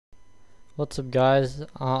What's up guys,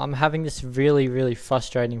 I'm having this really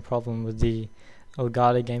frustrating problem with the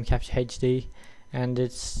Elgato Game Capture HD, and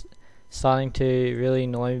it's starting to really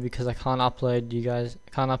annoy me because I can't upload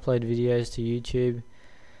videos to YouTube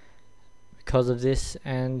because of this,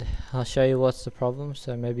 and I'll show you what's the problem,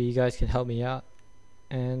 so maybe you guys can help me out.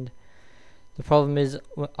 And the problem is,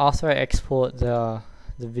 after I export the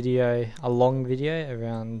video, a long video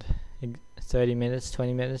around 30 minutes,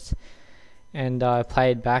 20 minutes, and I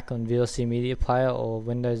play it back on VLC Media Player or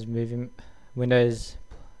Windows Media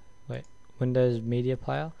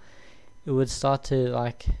Player, it would start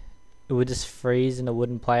to it would just freeze and it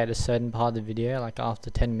wouldn't play at a certain part of the video, like after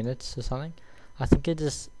 10 minutes or something. I think it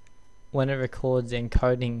just, when it records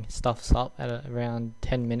encoding stuffs up at around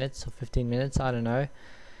 10 minutes or 15 minutes, I don't know.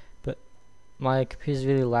 But my computer's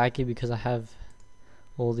really laggy because I have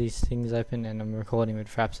all these things open and I'm recording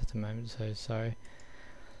with Fraps at the moment, so sorry.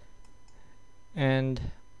 And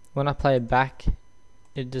when I play it back,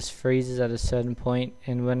 it just freezes at a certain point,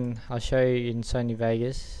 and when I'll show you in Sony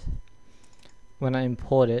Vegas, when I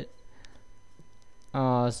import it,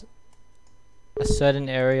 a certain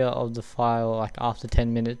area of the file, like after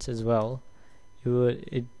 10 minutes as well,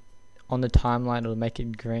 on the timeline it will make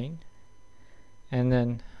it green, and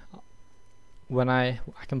then when I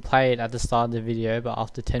can play it at the start of the video, but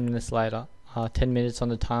after 10 minutes later, 10 minutes on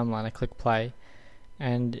the timeline, I click play,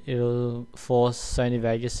 and it'll force Sony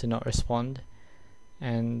Vegas to not respond,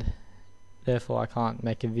 and therefore I can't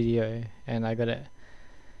make a video, and I gotta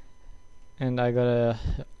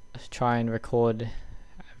try and record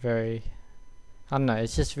I don't know,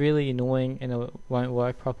 it's just really annoying and it won't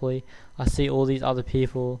work properly. I see all these other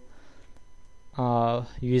people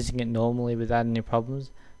using it normally without any problems,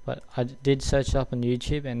 but I did search it up on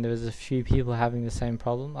YouTube and there was a few people having the same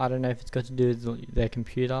problem. I don't know if it's got to do with their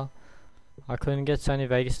computer. I couldn't get Sony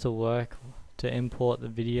Vegas to work to import the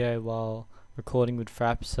video while recording with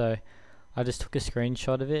Fraps, so I just took a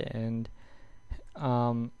screenshot of it, and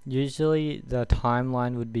usually the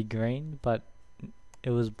timeline would be green, but it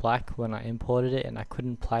was black when I imported it and I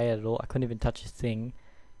couldn't play it at all. I couldn't even touch a thing,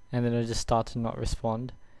 and then it would just start to not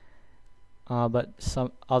respond. But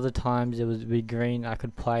some other times it would be green, I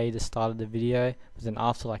could play the start of the video, but then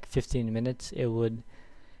after like 15 minutes it wouldn't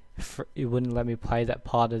let me play that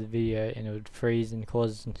part of the video, and it would freeze and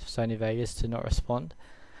cause Sony Vegas to not respond.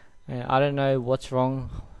 And I don't know what's wrong.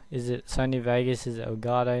 Is it Sony Vegas? Is it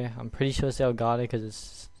Elgato? I'm pretty sure it's Elgato because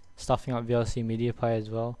it's stuffing up VLC Media Player as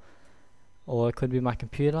well. Or it could be my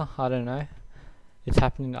computer, I don't know. It's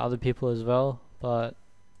happening to other people as well. But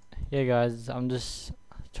yeah guys, I'm just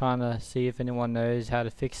trying to see if anyone knows how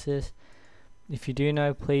to fix this. If you do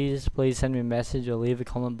know, please send me a message or leave a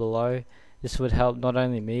comment below. This would help not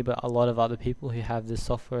only me but a lot of other people who have this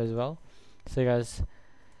software as well. So guys,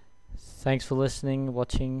 thanks for listening,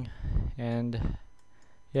 watching, and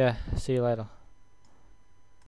yeah, see you later.